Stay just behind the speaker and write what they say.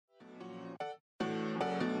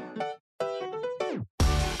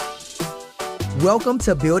Welcome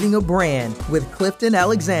to Building a Brand with Clifton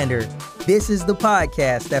Alexander. This is the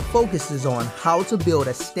podcast that focuses on how to build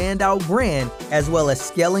a standout brand as well as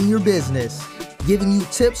scaling your business, giving you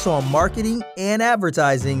tips on marketing and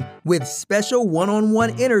advertising with special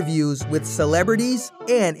one-on-one interviews with celebrities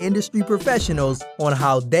and industry professionals on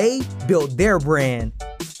how they built their brand.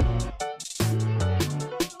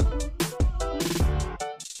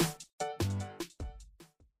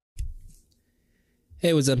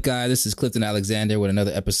 Hey, what's up, guys? This is Clifton Alexander with another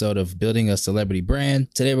episode of Building a Celebrity Brand.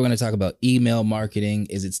 Today, we're going to talk about email marketing.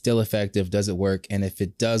 Is it still effective? Does it work? And if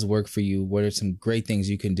it does work for you, what are some great things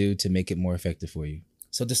you can do to make it more effective for you?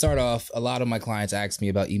 So to start off, a lot of my clients ask me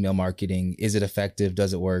about email marketing. Is it effective?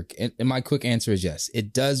 Does it work? And my quick answer is yes.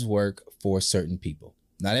 It does work for certain people.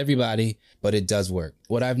 Not everybody, but it does work.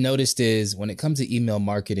 What I've noticed is when it comes to email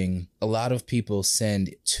marketing, a lot of people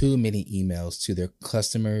send too many emails to their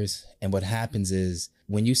customers. And what happens is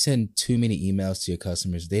when you send too many emails to your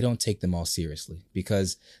customers, they don't take them all seriously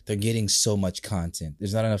because they're getting so much content.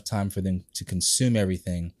 There's not enough time for them to consume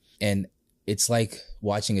everything. And it's like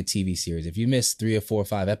watching a TV series. If you miss 3 or 4 or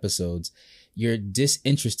 5 episodes, you're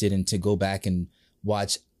disinterested in to go back and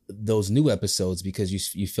watch those new episodes because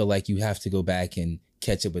you feel like you have to go back and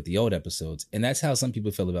catch up with the old episodes. And that's how some people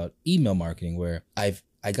feel about email marketing, where I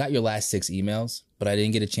got your last 6 emails, but I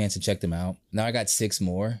didn't get a chance to check them out. Now I got 6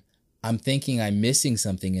 more. I'm thinking I'm missing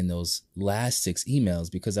something in those last 6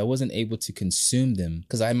 emails because I wasn't able to consume them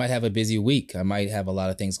because I might have a busy week. I might have a lot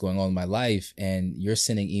of things going on in my life, and you're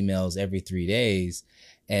sending emails every 3 days.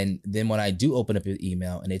 And then when I do open up your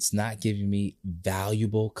email and it's not giving me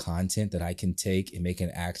valuable content that I can take and make an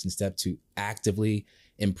action step to actively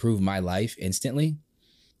improve my life instantly,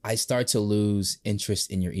 I start to lose interest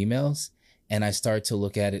in your emails. And I start to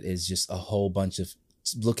look at it as just a whole bunch of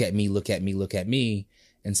look at me,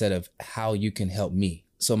 instead of how you can help me.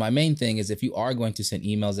 So my main thing is, if you are going to send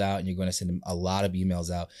emails out and you're going to send a lot of emails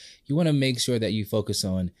out, you want to make sure that you focus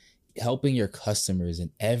on helping your customers in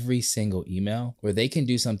every single email where they can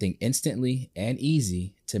do something instantly and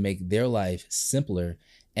easy to make their life simpler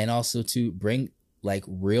and also to bring like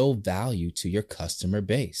real value to your customer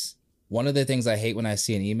base. One of the things I hate when I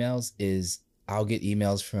see in emails is I'll get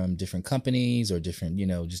emails from different companies or different,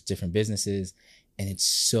 just different businesses, and it's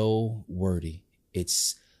so wordy.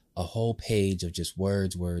 It's a whole page of just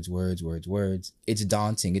words. It's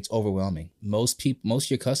daunting. It's overwhelming. Most of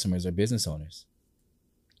your customers are business owners.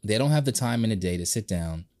 They don't have the time in a day to sit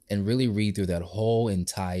down and really read through that whole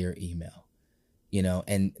entire email,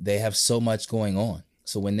 and they have so much going on.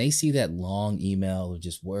 So when they see that long email of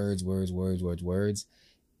just words,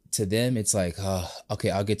 to them, it's like, oh, okay,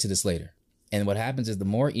 I'll get to this later. And what happens is the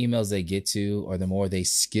more emails they get to, or the more they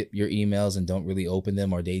skip your emails and don't really open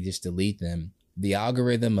them, or they just delete them, the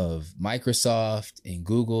algorithm of Microsoft and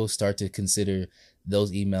Google start to consider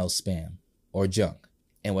those emails spam or junk.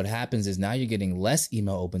 And what happens is now you're getting less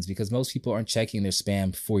email opens because most people aren't checking their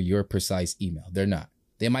spam for your precise email. They're not.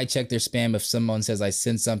 They might check their spam if someone says I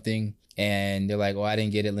sent something and they're like, oh, I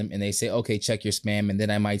didn't get it. And they say, okay, check your spam. And then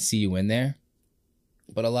I might see you in there.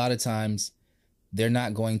 But a lot of times they're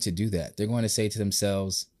not going to do that. They're going to say to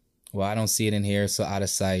themselves, well, I don't see it in here. So out of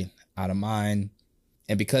sight, out of mind.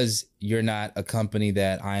 And because you're not a company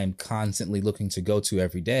that I am constantly looking to go to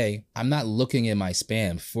every day, I'm not looking in my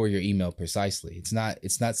spam for your email precisely. It's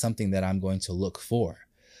not something that I'm going to look for.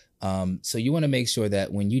 So you want to make sure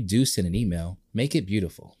that when you do send an email, make it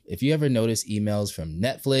beautiful. If you ever notice emails from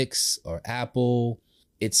Netflix or Apple,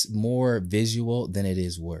 it's more visual than it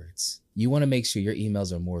is words. You want to make sure your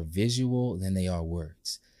emails are more visual than they are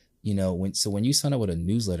words. When you sign up with a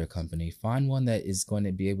newsletter company, find one that is going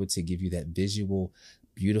to be able to give you that visual,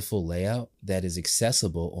 beautiful layout that is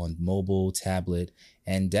accessible on mobile, tablet,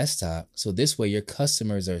 and desktop. So this way your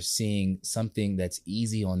customers are seeing something that's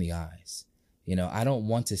easy on the eyes. I don't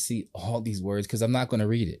want to see all these words because I'm not going to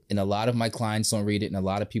read it. And a lot of my clients don't read it. And a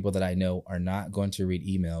lot of people that I know are not going to read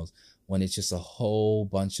emails when it's just a whole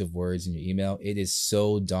bunch of words in your email. It is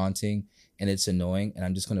so daunting and it's annoying. And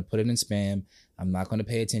I'm just going to put it in spam. I'm not going to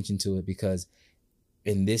pay attention to it because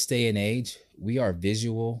in this day and age, we are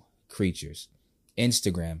visual creatures.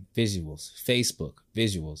 Instagram, visuals, Facebook,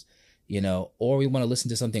 visuals, or we want to listen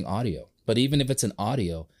to something audio. But even if it's an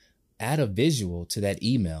audio, add a visual to that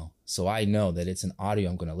email so I know that it's an audio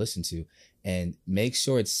I'm going to listen to, and make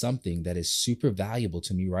sure it's something that is super valuable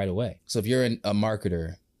to me right away. So if you're a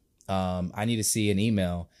marketer, I need to see an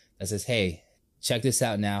email that says, hey, check this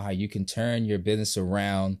out now, how you can turn your business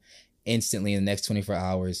around instantly in the next 24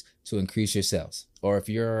 hours to increase your sales. Or if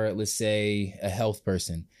you're, let's say, a health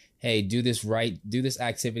person, hey, do this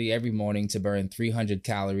activity every morning to burn 300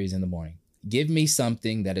 calories in the morning. Give me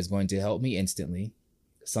something that is going to help me instantly,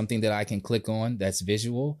 something that I can click on that's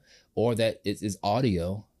visual or that is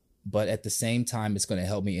audio, but at the same time, it's going to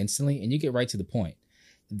help me instantly. And you get right to the point.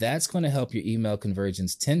 That's going to help your email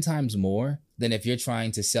conversions 10 times more than if you're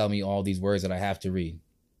trying to sell me all these words that I have to read.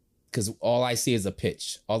 Because all I see is a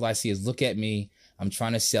pitch. All I see is, look at me. I'm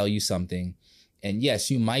trying to sell you something. And yes,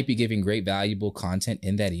 you might be giving great valuable content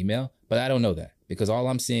in that email, but I don't know that because all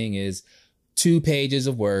I'm seeing is 2 pages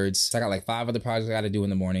of words. I got like 5 other projects I got to do in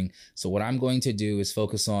the morning. So what I'm going to do is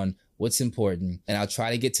focus on what's important, and I'll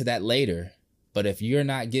try to get to that later. But if you're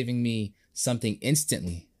not giving me something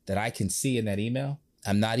instantly that I can see in that email,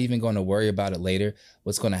 I'm not even going to worry about it later.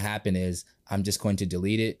 What's going to happen is I'm just going to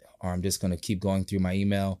delete it, or I'm just going to keep going through my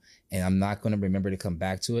email, and I'm not going to remember to come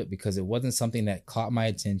back to it because it wasn't something that caught my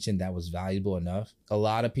attention that was valuable enough. A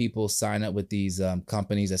lot of people sign up with these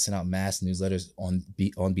companies that send out mass newsletters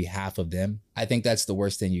on behalf of them. I think that's the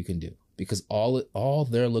worst thing you can do because all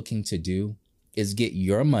they're looking to do is get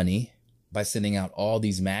your money by sending out all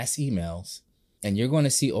these mass emails. And you're going to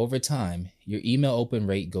see over time, your email open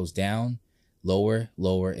rate goes down, lower,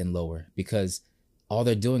 lower, and lower, because all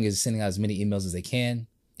they're doing is sending out as many emails as they can.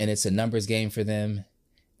 And it's a numbers game for them.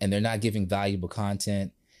 And they're not giving valuable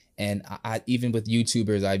content. And I even with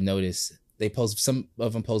YouTubers, I've noticed some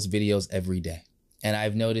of them post videos every day. And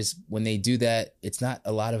I've noticed when they do that, it's not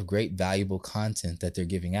a lot of great valuable content that they're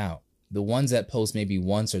giving out. The ones that post maybe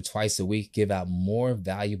once or twice a week give out more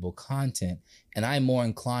valuable content. And I'm more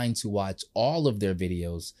inclined to watch all of their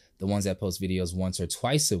videos, the ones that post videos once or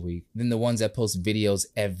twice a week, than the ones that post videos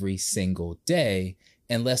every single day,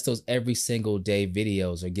 unless those every single day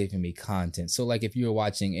videos are giving me content. So like if you're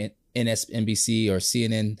watching NBC or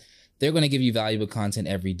CNN, they're going to give you valuable content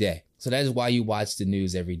every day. So that is why you watch the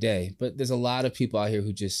news every day. But there's a lot of people out here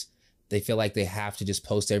who they feel like they have to just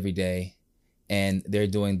post every day, and they're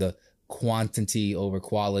doing the quantity over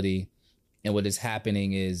quality. And what is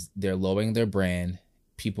happening is they're lowering their brand.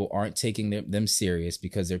 People aren't taking them serious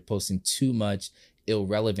because they're posting too much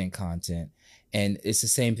irrelevant content. And it's the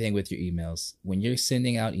same thing with your emails. When you're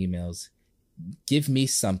sending out emails, give me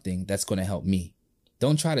something that's going to help me.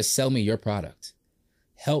 Don't try to sell me your product.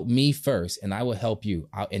 Help me first, and I will help you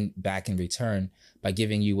out and back in return by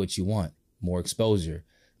giving you what you want. More exposure,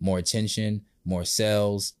 more attention, more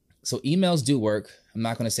sales. So emails do work. I'm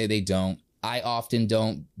not going to say they don't. I often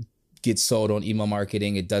don't get sold on email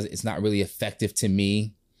marketing. It's not really effective to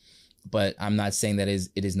me, but I'm not saying that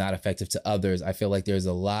it is not effective to others. I feel like there's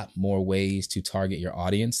a lot more ways to target your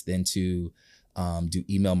audience than to do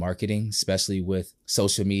email marketing, especially with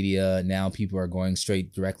social media. Now people are going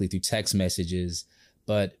straight directly through text messages.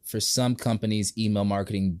 But for some companies, email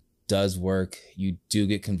marketing does work. You do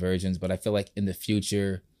get conversions, but I feel like in the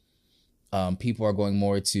future, people are going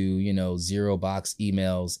more to, zero box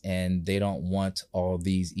emails, and they don't want all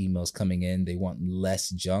these emails coming in. They want less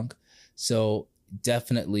junk. So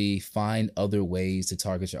definitely find other ways to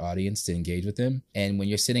target your audience to engage with them. And when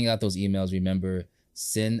you're sending out those emails, remember,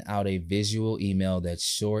 send out a visual email that's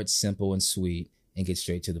short, simple, and sweet, and get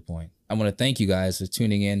straight to the point. I want to thank you guys for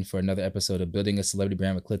tuning in for another episode of Building a Celebrity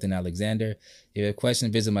Brand with Clifton Alexander. If you have a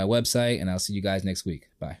question, visit my website, and I'll see you guys next week.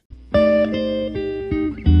 Bye.